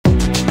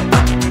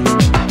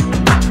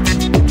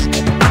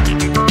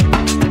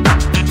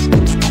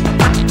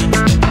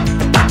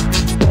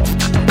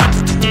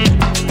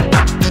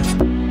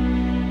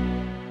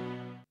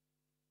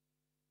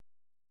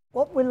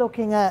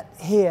looking at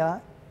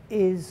here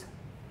is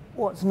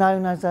what's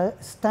known as a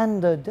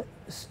standard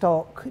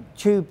stock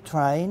tube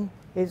train.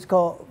 It's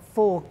got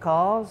 4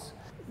 cars.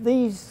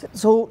 These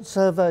sorts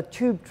of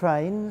tube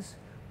trains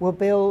were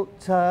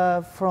built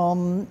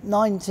from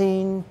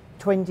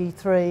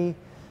 1923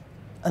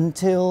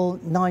 until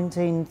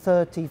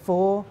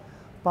 1934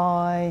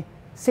 by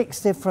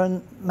 6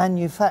 different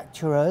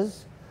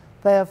manufacturers.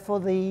 They're for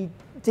the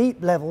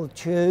deep level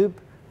tube,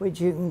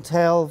 which you can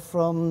tell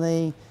from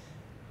the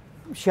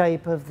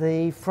shape of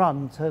the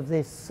front of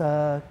this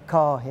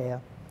car here.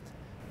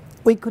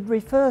 We could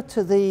refer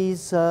to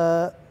these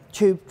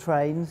tube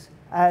trains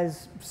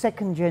as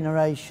second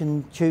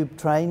generation tube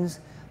trains.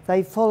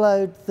 They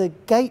followed the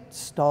gate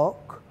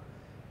stock,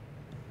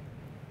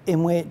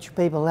 in which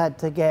people had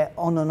to get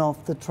on and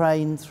off the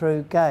train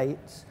through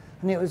gates,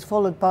 and it was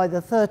followed by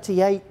the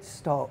 38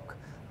 stock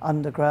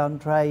underground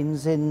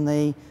trains in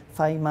the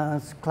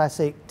famous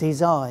classic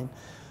design.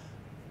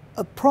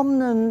 A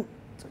prominent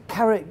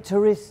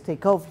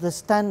characteristic of the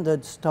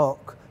standard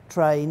stock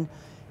train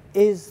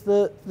is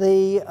that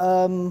the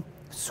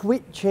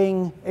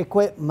switching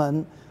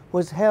equipment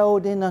was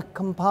held in a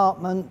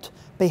compartment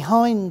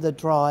behind the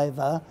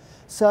driver,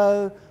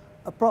 so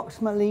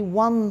approximately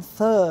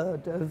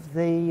 1/3 of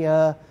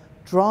the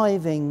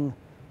driving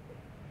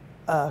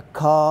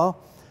car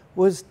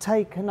was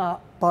taken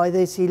up by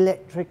this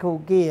electrical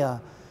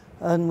gear,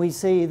 and we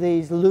see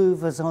these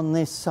louvers on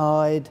this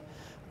side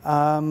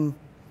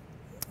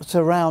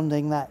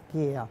surrounding that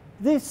gear.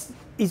 This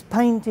is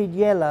painted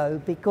yellow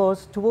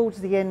because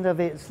towards the end of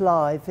its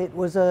life it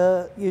was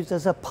used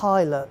as a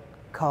pilot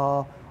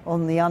car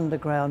on the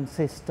underground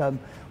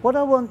system. What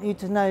I want you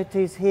to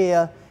notice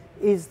here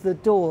is the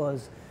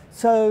doors.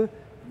 So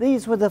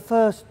these were the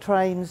first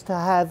trains to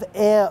have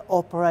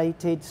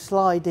air-operated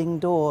sliding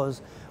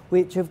doors,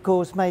 which of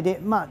course made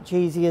it much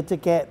easier to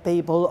get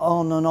people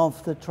on and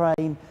off the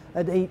train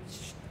at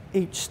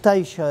each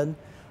station.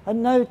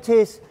 And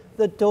notice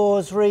the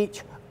doors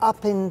reach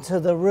up into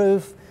the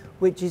roof,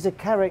 which is a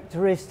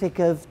characteristic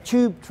of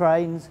tube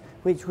trains,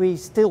 which we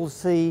still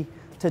see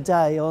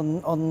today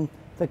on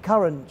the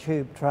current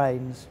tube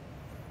trains.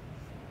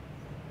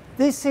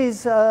 This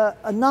is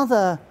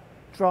another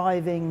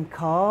driving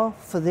car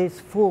for this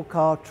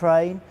 4-car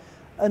train,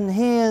 and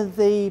here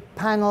the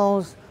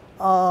panels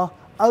are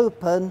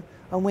open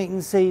and we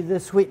can see the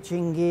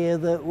switching gear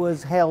that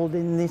was held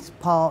in this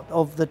part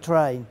of the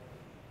train.